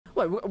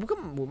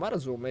we might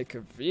as well make a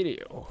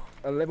video.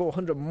 A level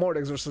 100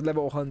 Mordex versus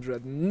level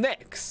 100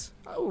 Nex.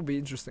 That would be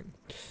interesting.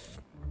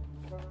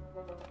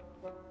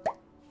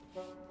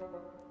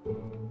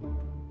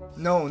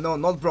 No,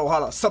 not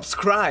Brawlhalla.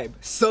 Subscribe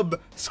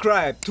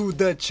to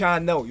the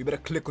channel. You better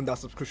click on that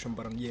subscription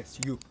button. Yes,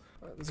 you.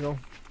 Let's go.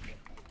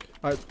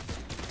 Alright.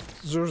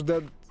 Zeus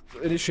dead.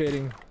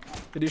 Initiating.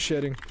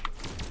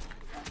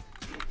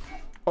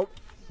 Oh,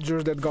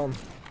 Zeus dead gone.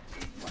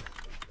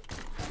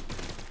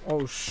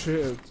 Oh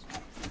shit.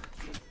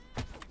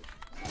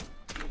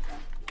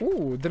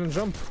 Ooh, didn't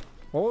jump.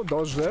 Oh,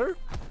 dodge there.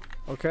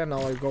 Okay,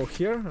 now I go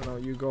here. Now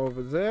you go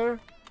over there.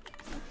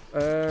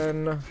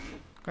 And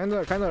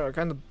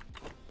kinda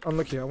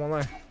unlucky, I won't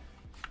lie.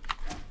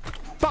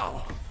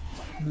 Pow!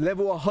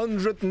 Level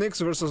 100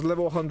 Nyx versus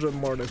level 100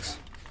 Mordex.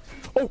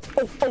 Oh,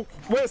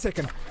 wait a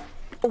second.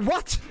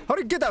 What? How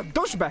did you get that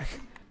dodge back?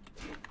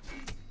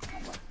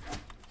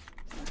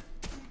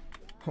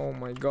 Oh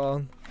my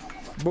god.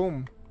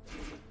 Boom.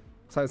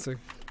 Scythe.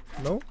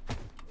 No?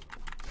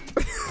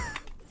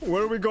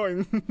 Where are we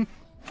going?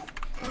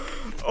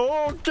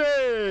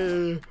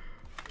 Okay.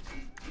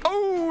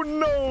 Oh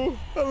no!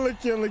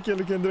 Unlucky,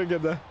 didn't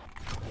get that.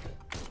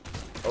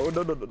 Oh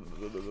no.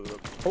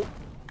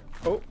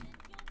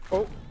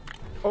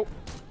 Oh.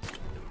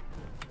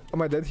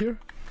 Am I dead here?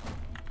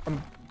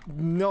 I'm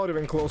not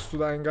even close to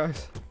dying,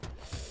 guys.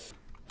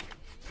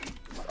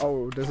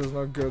 Oh, this is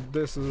not good.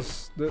 This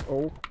is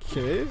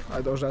okay.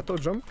 I dodged that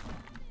jump.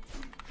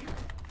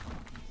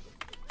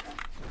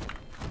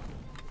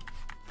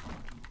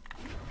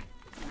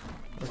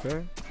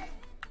 Okay.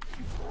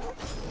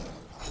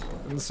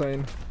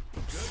 Insane.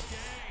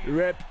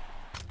 Rip.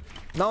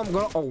 Now I'm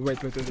gonna. Oh wait.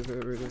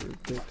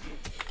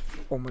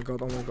 Oh my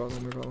god.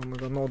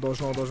 No dodge.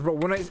 Bro,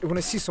 when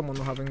I see someone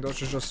not having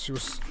dodge, it's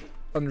just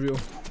unreal.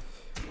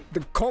 The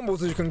combos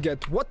that you can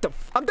get. What the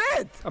f— I'm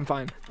dead! I'm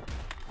fine.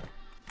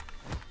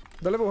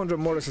 The level 100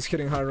 Mordex is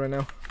hitting hard right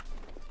now.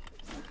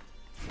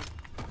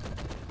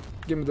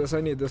 Give me this.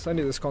 I need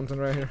this content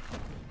right here.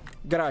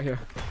 Get out of here.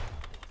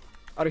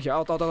 Out of here.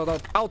 Out!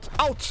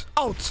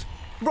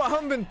 Bro, I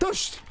haven't been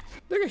touched.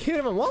 They can hit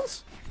him at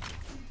once?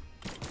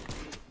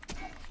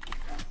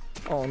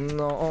 Oh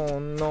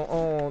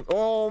no.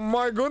 Oh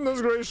my goodness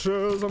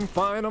gracious. I'm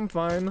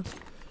fine.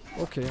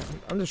 Okay,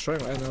 I'm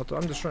destroying right now.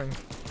 I'm destroying.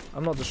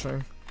 I'm not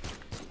destroying.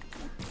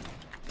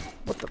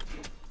 What the?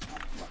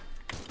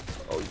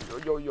 Oh,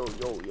 yo.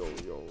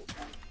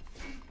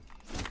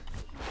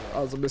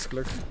 That's a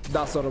misclick.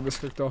 That's not a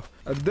misclick though.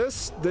 And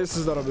this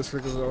is not a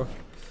misclick as well.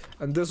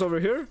 And this over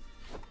here,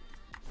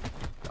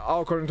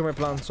 all according to my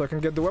plan. So I can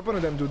get the weapon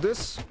and then do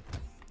this.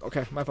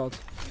 Okay, my fault.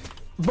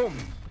 Boom.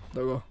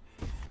 There we go.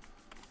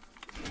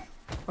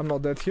 I'm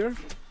not dead here.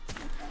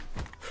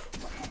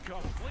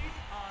 Complete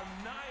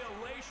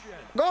annihilation.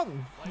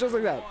 Gone! Just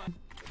like that.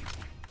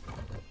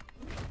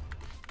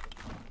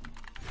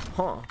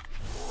 Huh.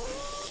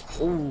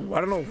 Oh, I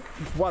don't know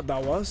what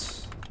that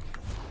was.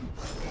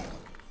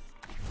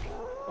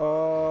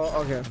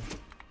 Okay.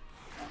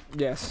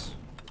 Yes.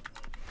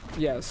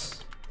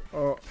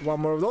 One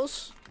more of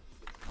those?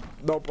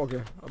 Nope,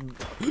 okay.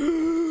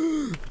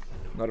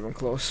 Not even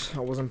close.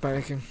 I wasn't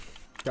panicking.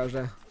 Catch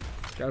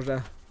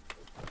that.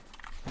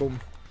 Boom.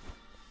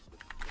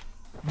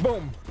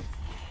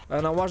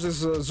 And now watch this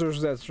Zeus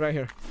death right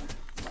here.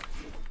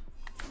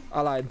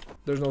 I lied.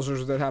 There's no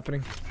Zeus death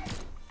happening.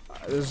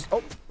 There's—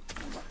 oh,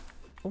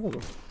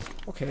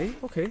 okay.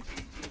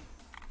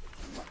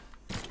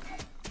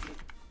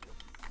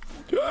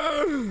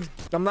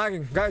 I'm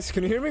lagging, guys.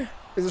 Can you hear me?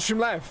 Is the stream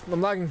live?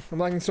 I'm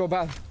lagging so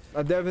bad.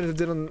 I definitely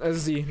didn't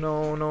SD.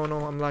 No.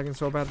 I'm lagging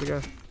so bad,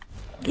 guys.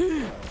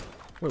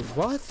 Wait,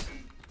 what?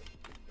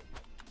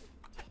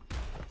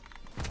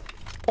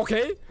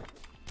 Okay.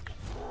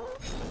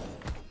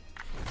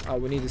 Oh,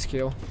 we need this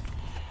kill.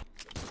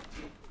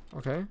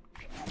 Okay.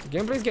 The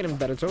gameplay's getting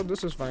better, so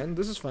this is fine.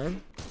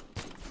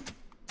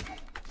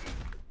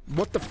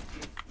 What the f—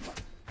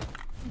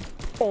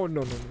 oh,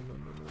 no.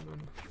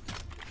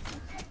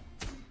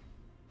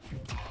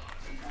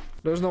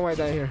 There's no way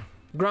down here.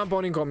 Ground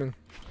pound incoming.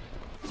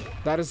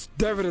 That is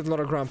definitely not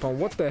a ground pound.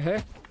 What the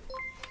heck?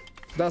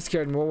 That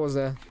scared me. What was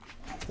that?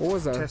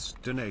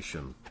 Test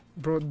donation.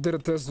 Bro, did a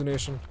test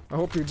donation. I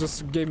hope you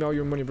just gave me all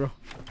your money, bro.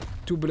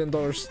 $2 billion.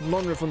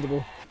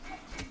 Non-refundable.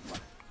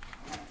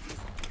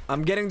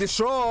 I'm getting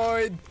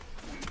destroyed.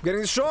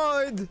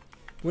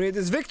 We need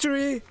this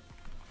victory.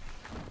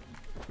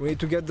 We need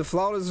to get the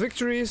flawless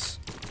victories.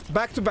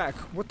 Back to back.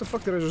 What the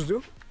fuck did I just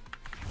do?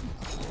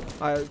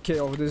 I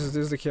KO. This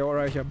is the KO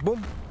right here.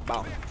 Boom.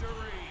 Bow.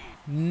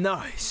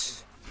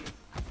 Nice.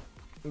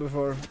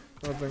 Before,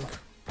 I think.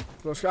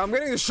 I'm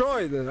getting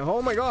destroyed.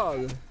 Oh my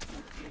god.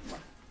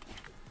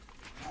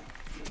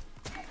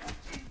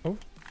 Oh.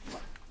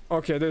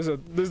 Okay, there's the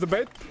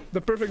bait.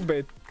 The perfect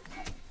bait.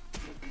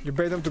 You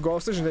bait them to go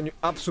hostage and then you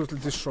absolutely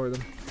destroy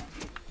them.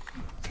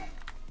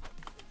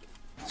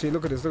 See,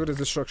 look at this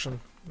destruction.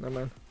 Never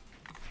mind.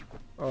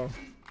 Oh.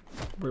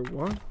 Wait,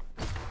 what?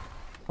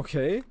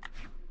 Okay.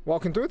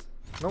 Walk into it?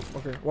 Nope.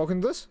 Okay. Walk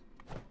into this?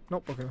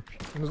 Nope, okay.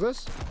 Can do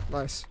this?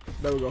 Nice.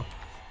 There we go.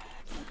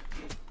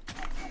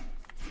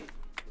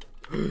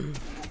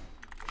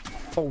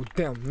 Oh,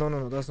 damn. No, no,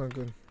 no, that's not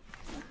good.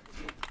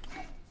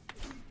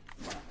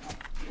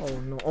 Oh,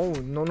 no. Oh,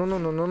 no, no, no,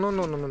 no, no, no,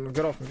 no, no, no.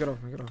 Get off me, get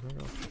off me, get off me,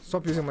 get off me.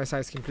 Stop using my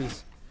side skin,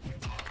 please.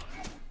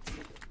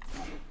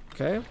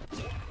 Okay.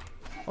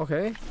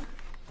 Okay.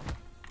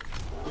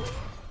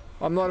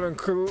 I'm not even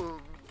cool.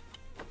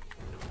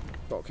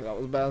 Okay, that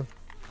was bad.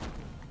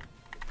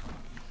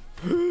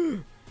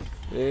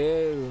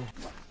 Ew.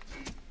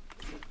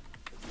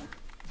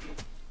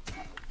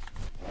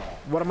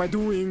 What am I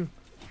doing?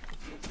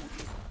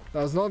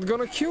 That's not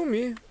gonna kill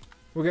me.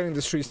 We're getting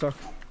this 3 stock.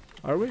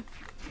 Are we?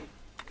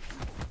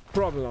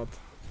 Probably not.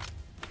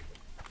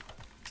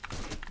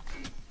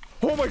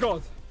 Oh my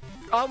god!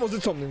 I almost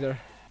did something there.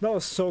 That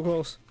was so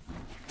close.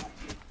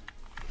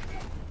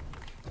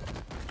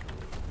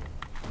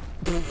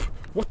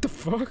 What the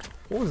fuck?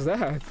 What was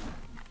that?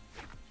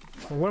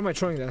 What am I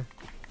throwing that?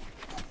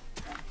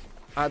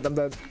 Ah, I'm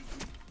dead.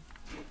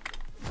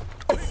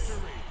 Oh,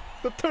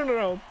 the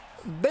turnaround!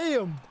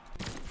 Damn!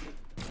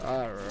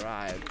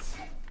 Alright.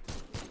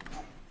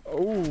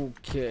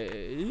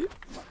 Okay.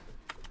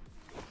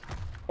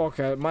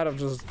 Okay, I might have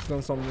just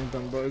done something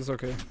dumb, but it's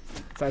okay.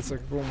 That's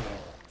like boom.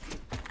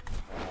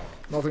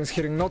 Nothing's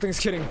hitting, nothing's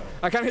hitting.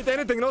 I can't hit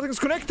anything, nothing's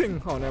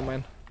connecting. Oh, never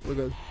mind. We're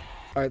good.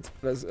 Alright,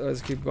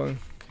 let's keep going.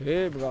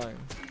 Keep going.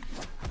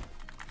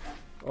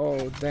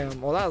 Oh,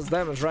 damn. Oh, that's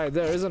damage right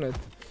there, isn't it?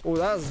 Oh,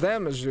 that's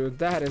damage, dude.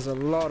 That is a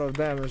lot of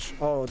damage.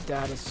 Oh,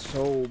 that is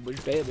so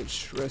much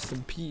damage. Rest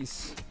in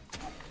peace.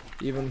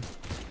 Even.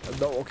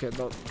 No, okay,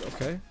 no,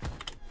 okay.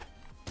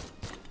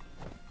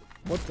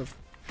 What the f.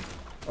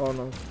 Oh,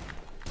 no.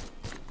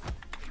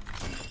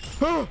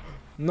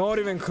 Not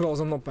even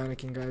close. I'm not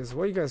panicking, guys.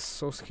 Why are you guys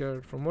so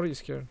scared? From what are you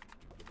scared?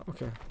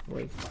 Okay,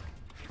 wait.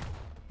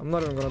 I'm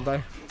not even gonna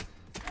die.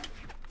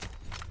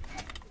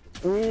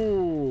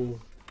 Ooh.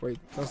 Wait,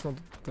 that's not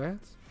that?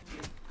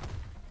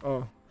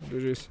 Oh,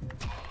 GG's.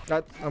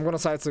 That, I'm gonna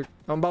side stick.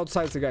 I'm about to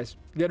side stick, guys.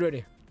 Get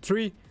ready.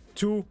 3,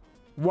 2,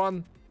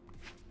 1.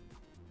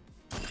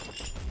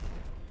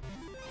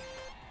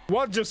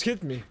 What just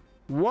hit me?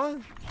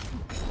 What?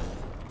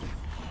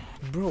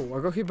 Bro,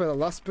 I got hit by the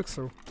last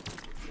pixel.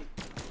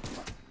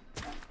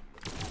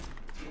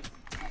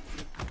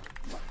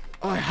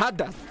 Oh, I had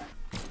that.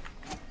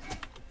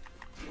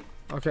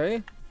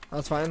 Okay,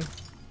 that's fine.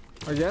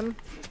 Again.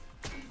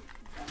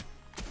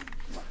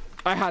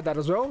 I had that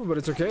as well, but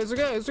it's okay. It's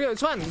okay. It's okay.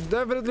 It's fine.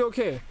 Definitely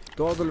okay.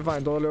 Totally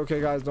fine. Totally okay,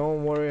 guys.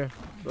 Don't worry.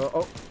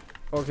 Oh,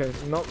 okay.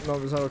 No,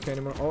 no, it's not okay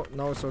anymore. Oh,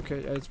 no, it's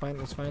okay. Yeah, it's fine.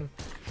 It's fine.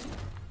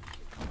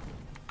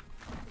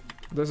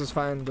 This is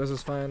fine. This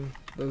is fine.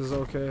 This is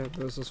okay.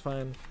 This is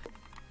fine.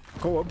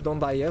 Go up. Don't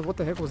die yet. What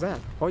the heck was that?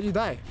 Why'd you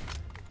die?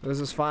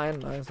 This is fine.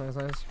 Nice, nice,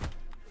 nice.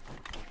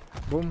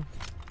 Boom.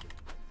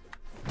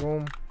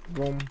 Boom.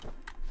 Boom.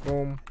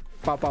 Boom.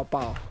 Pow, pow,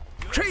 pow.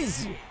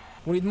 Crazy!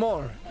 We need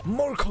more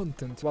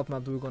content. What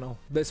map do we go now?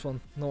 This one.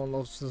 No one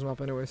loves this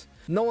map anyways.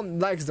 No one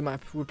likes the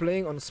map. We're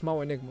playing on a small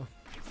enigma.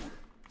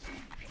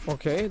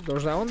 Okay,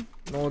 doors down.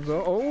 No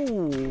door.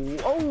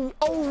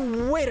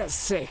 Oh, wait a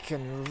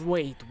second.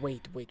 Wait.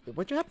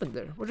 What happened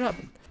there? What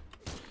happened?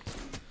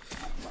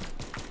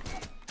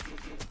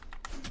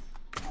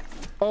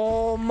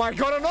 Oh my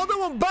god, another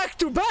one back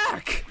to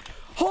back!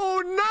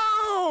 Oh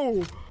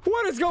no!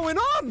 What is going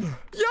on?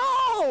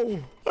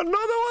 Yo!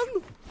 Another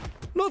one?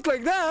 Not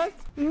like that.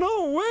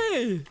 No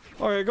way.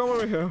 Okay, come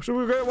over here. Should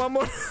we get one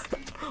more?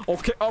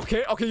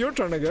 Okay, your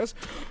turn, I guess.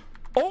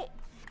 Oh,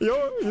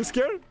 yo, you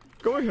scared?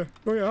 Go over here.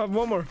 Go here. Have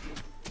one more.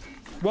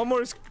 One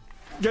more is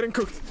getting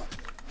cooked.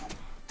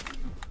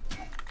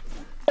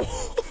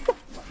 Oh.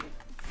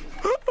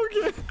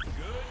 Okay.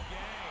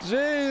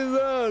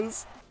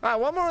 Jesus. Ah,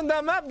 one more on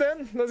that map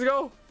then. Let's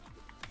go.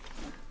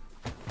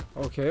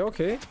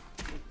 Okay.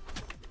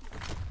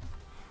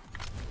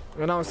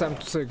 And now it's time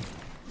to sig.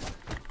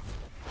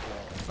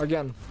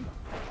 Again.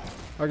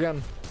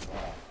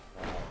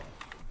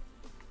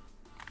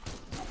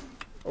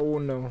 Oh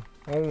no.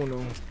 Oh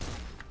no.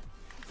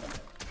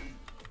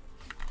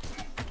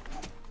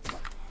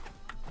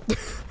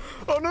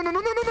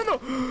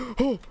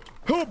 Oh,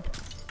 help.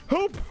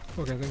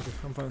 Okay, thank you.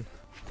 I'm fine.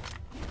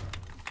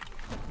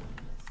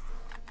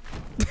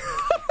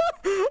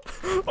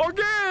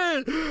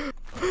 Okay.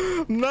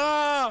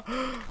 Nah.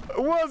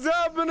 What's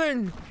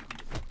happening?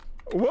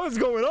 What's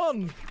going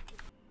on?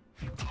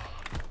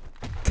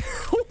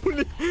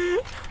 Holy.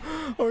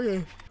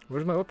 Okay.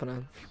 Where's my weapon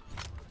at?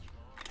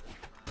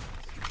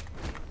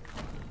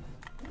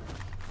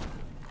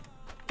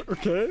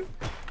 Okay.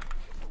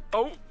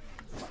 Oh.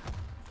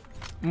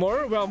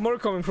 More? Well, more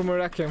coming from where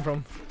that came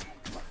from.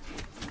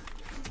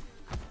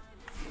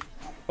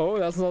 Oh,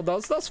 that's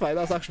fine.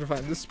 That's actually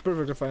fine. This is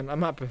perfectly fine.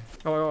 I'm happy.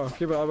 Oh my god.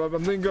 Keep it up.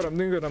 I'm doing good.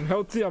 I'm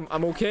healthy.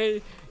 I'm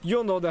okay. You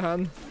don't know the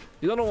hand.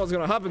 You don't know what's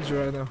gonna happen to you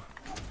right now.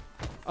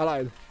 I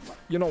lied.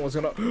 You know what's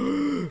gonna...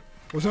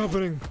 What's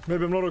happening?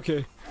 Maybe I'm not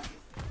okay.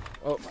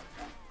 Oh.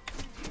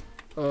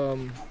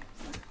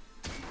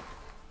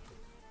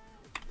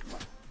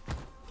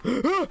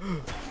 Oh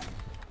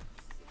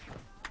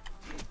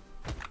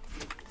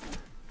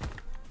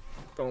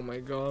my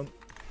god.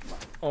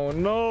 Oh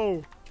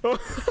no.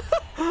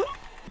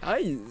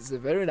 Nice.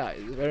 Very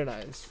nice. Very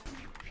nice.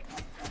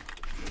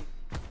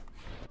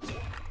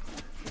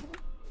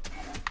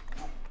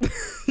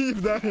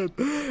 If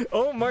that.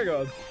 Oh my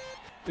god.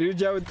 You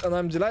jab with an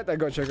MG light? I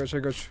got you.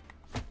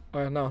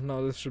 Oh,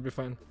 no, this should be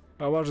fine.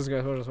 Watch this,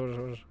 guys. Watch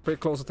this. Pay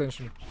close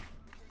attention.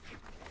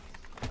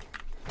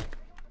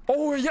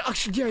 Oh, yeah,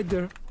 actually died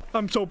there.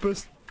 I'm so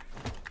pissed.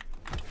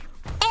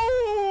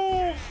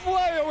 Oh,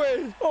 fly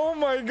away. Oh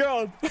my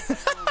god.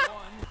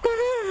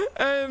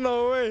 Ain't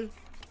no way.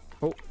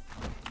 Oh.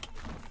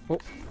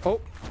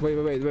 Wait,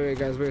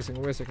 guys. Wait a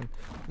second. Wait a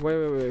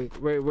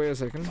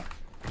second.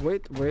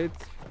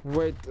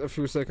 Wait a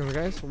few seconds,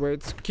 guys.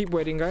 Keep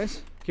waiting,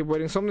 guys. Keep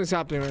waiting. Something's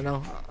happening right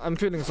now. I'm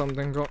feeling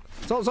something.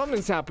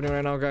 Something's happening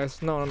right now,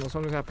 guys. No,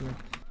 something's happening.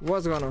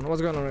 What's going on?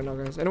 What's going on right now,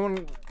 guys?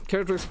 Anyone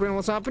care to explain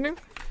what's happening?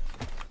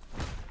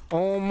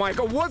 Oh my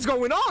god, what's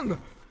going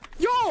on?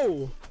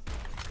 Yo!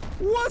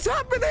 What's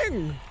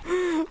happening?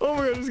 Oh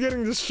my god, it's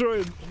getting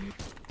destroyed.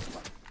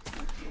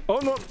 Oh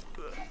no.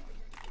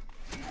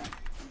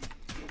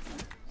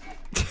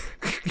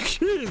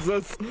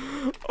 Jesus.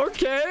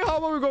 Okay, how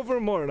about we go for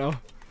more now?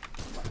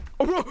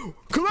 Oh bro,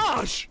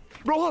 clash!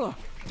 Brawlhalla,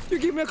 you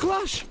gave me a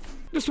clash.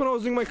 Just when I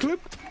was doing my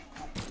clip.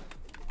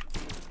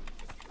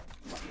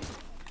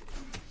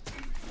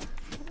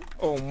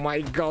 Oh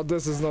my god,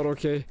 this is not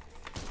okay.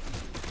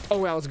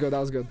 Oh, that was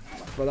good.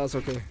 But that's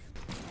okay.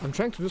 I'm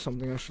trying to do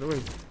something actually.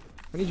 Wait.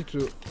 I need you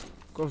to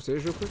go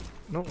upstairs real quick.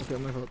 No? Okay,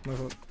 my fault.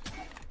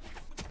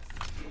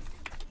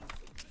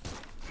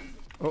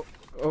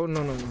 Oh,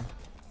 no.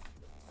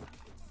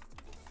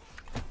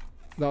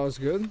 That was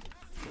good.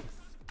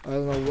 I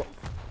don't know what.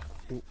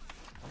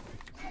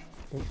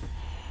 Oh.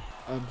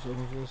 I'm so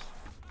confused.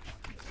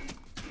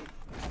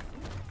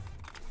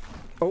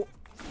 Oh.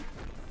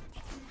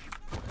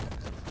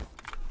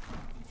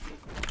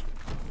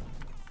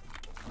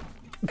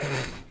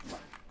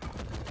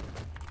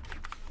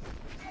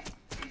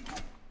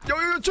 Yo,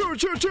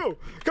 chill.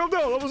 Calm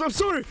down. I'm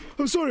sorry.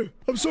 Calm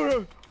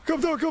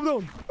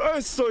down. I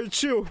saw it,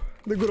 chill.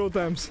 The good old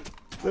times.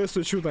 There's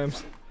the chill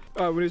times.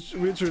 We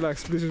need to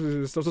relax.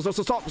 Please.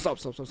 Stop.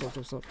 Stop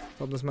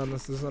this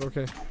madness. This is not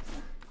okay.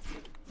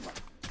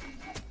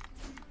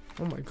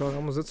 Oh my god, I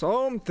almost did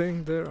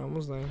something there. I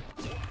almost died.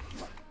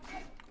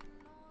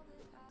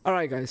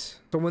 Alright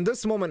guys, so when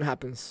this moment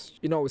happens,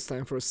 you know it's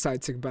time for a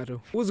scythe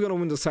battle. Who's gonna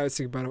win the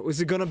scythe battle?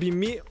 Is it gonna be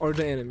me or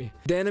the enemy?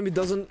 The enemy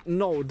doesn't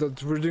know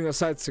that we're doing a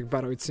scythe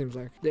battle, it seems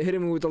like. They're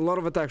hitting me with a lot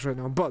of attacks right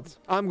now, but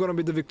I'm gonna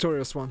be the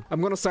victorious one.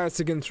 I'm gonna scythe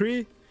in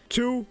 3,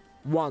 2,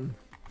 1.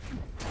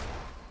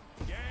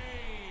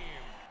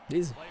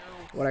 Easy.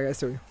 What I guys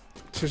doing?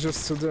 She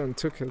just stood there and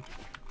took it.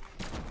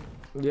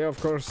 Yeah,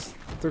 of course.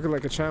 Took it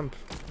like a champ.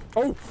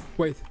 Oh,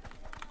 wait.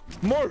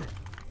 More!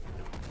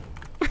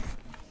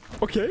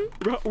 Okay.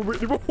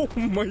 Oh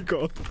my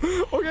god.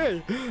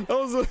 Okay.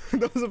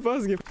 That was a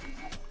fast game.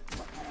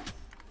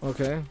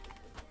 Okay.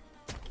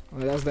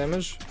 Alright, that's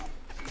damage.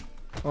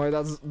 Alright,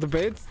 that's the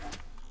bait.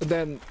 And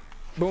then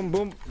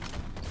boom.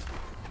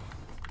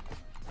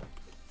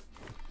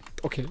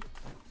 Okay.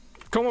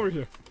 Come over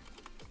here.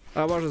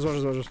 Watch this.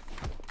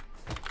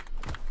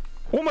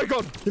 Oh my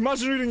god!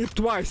 Imagine reading it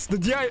twice. The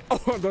DI.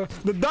 Oh,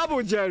 the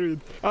double DI read.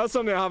 That's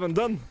something I haven't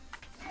done.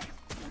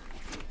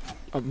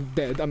 I'm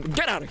dead.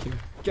 Get out of here.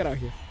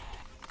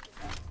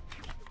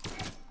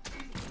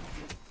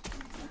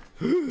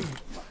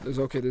 This is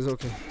okay. This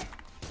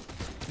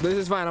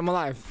is fine. I'm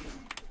alive.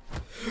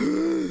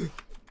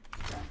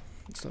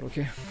 It's not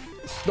okay.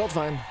 It's not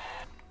fine.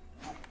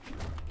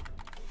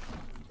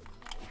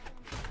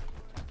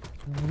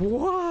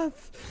 What?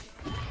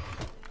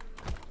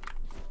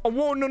 Oh,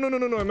 whoa,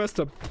 no, I messed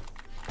up.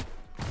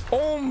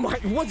 Oh my,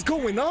 what's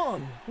going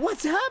on?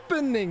 What's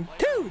happening?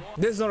 Dude,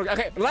 this is not okay.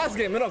 Okay, last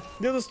game, enough.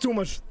 This is too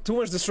much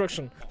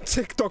destruction.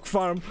 TikTok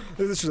farm.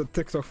 This is just a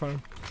TikTok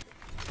farm.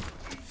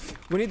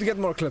 We need to get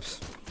more clips.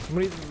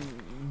 We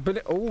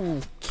need...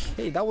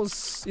 Okay, that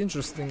was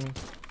interesting.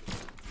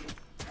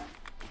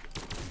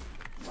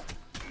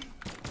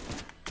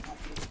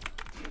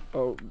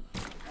 Oh.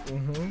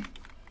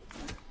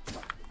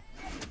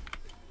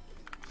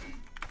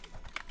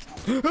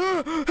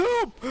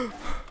 Help!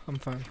 I'm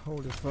fine.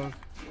 Holy fuck.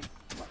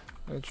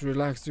 Let's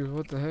relax, dude.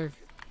 What the heck?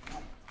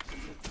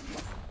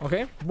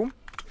 Okay, boom.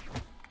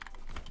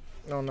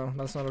 No,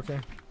 that's not okay.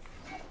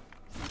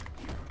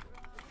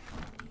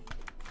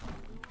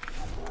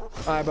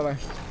 Alright, bye-bye.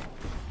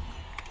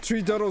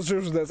 3 total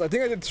 0 deaths. I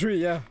think I did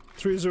 3, yeah.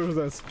 3 0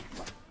 deaths.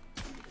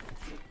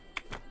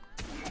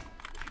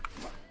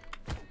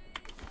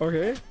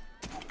 Okay.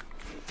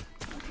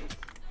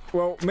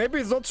 Well, maybe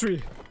it's not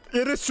 3.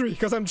 It is 3,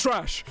 because I'm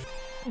trash.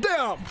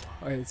 Damn!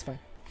 Okay, it's fine.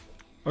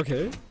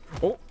 Okay.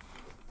 Oh.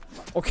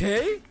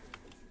 Okay.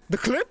 The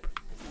clip?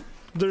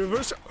 The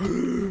reverse.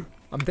 I'm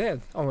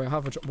dead. Oh, wait, I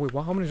have a jump. Wait,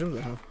 what? How many jumps do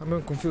I have? I'm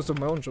even confused with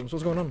my own jumps.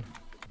 What's going on?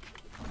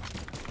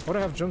 Why do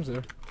I have jumps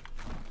there?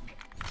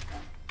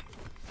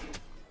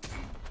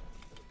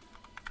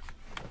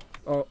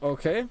 Oh,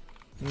 okay.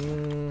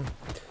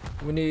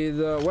 We need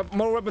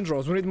more weapon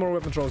throws. We need more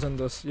weapon throws in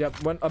this.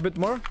 Yep, a bit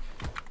more.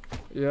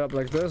 Yep,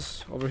 like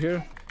this. Over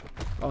here.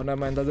 Oh, never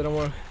mind. That didn't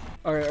work.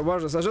 Okay,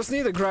 watch this. I just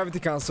need a gravity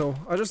cancel.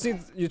 I just need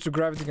you to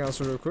gravity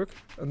cancel real quick.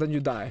 And then you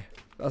die.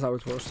 That's how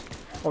it works.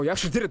 Oh, you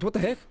actually did it. What the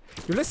heck?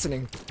 You're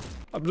listening.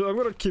 I'm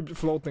gonna keep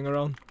floating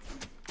around.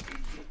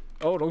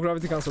 Oh, no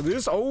gravity cancel.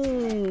 This.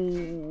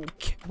 Oh.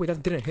 Wait,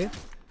 that didn't hit.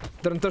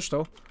 Didn't touch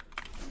though.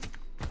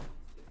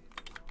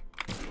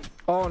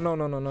 Oh no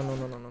no no no no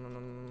no no no no no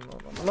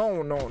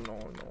no no no no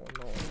no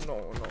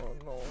no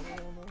no.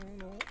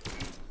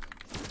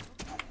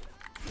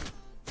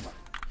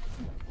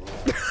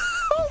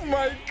 Oh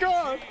my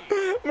god,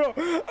 bro.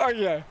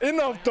 Okay,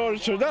 enough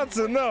torture. That's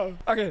enough.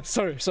 Okay,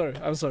 sorry.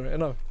 I'm sorry.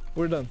 Enough.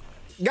 We're done.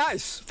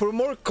 Guys, for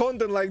more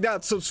content like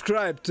that,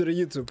 subscribe to the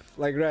YouTube.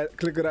 Like, right,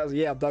 click that.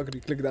 Yeah,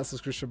 definitely click that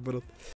subscription button.